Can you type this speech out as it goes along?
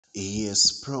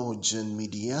Yes, pro-Gen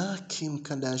media, Kim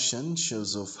Kardashian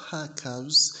shows off her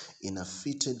curves in a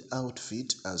fitted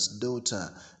outfit as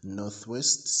daughter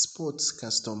Northwest sports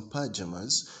custom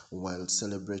pajamas while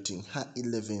celebrating her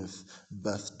 11th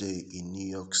birthday in New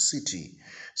York City.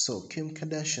 So Kim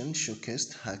Kardashian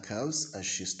showcased her curves as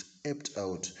she stepped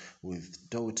out with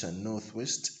daughter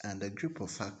Northwest and a group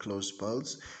of her close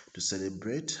pals to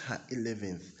celebrate her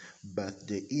 11th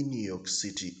birthday in New York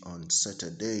City on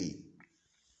Saturday.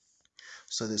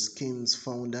 So the SKIMS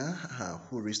founder,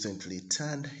 who recently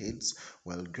turned heads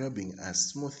while grabbing a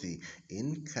smoothie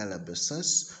in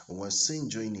Calabasas, was seen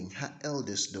joining her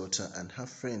eldest daughter and her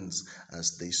friends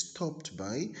as they stopped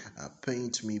by a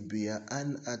Paint Me Beer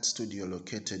and art studio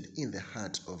located in the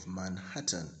heart of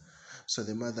Manhattan. So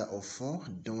the mother of four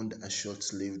donned a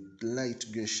short-sleeved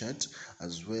light grey shirt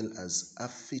as well as a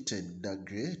fitted dark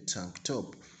grey tank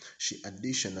top. She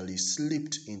additionally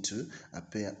slipped into a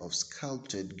pair of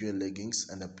sculpted grey leggings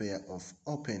and a pair of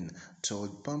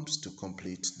open-toed pumps to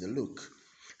complete the look.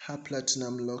 Her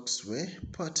platinum locks were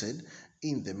parted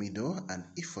in the middle and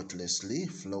effortlessly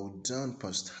flowed down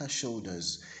past her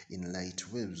shoulders in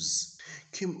light waves.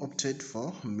 Kim opted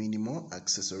for minimal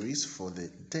accessories for the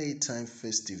daytime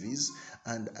festivities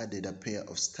and added a pair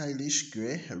of stylish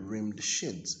grey rimmed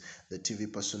shades. The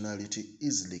TV personality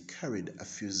easily carried a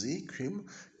fuzzy cream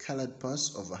colored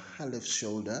purse over her left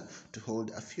shoulder to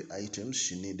hold a few items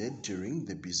she needed during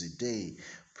the busy day.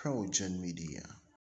 Pro-Gen Media.